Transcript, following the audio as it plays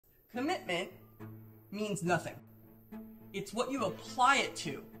Commitment means nothing. It's what you apply it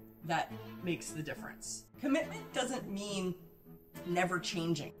to that makes the difference. Commitment doesn't mean never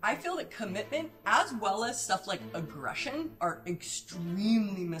changing. I feel that commitment, as well as stuff like aggression, are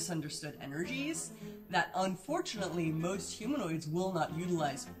extremely misunderstood energies that unfortunately most humanoids will not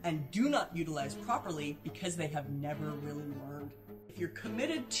utilize and do not utilize properly because they have never really learned. If you're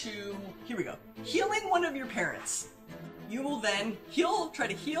committed to, here we go, healing one of your parents, you will then try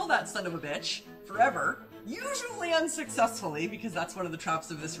to heal that son of a bitch forever, usually unsuccessfully, because that's one of the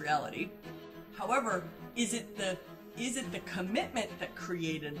traps of this reality. However, is it the commitment that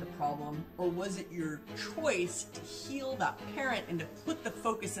created the problem, or was it your choice to heal that parent and to put the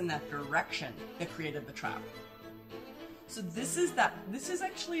focus in that direction that created the trap? So this is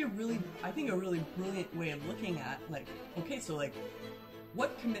actually I think a really brilliant way of looking at, like, okay, so like,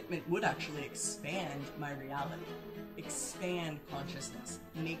 what commitment would actually expand my reality, expand consciousness,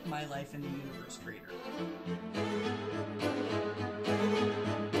 make my life in the universe greater?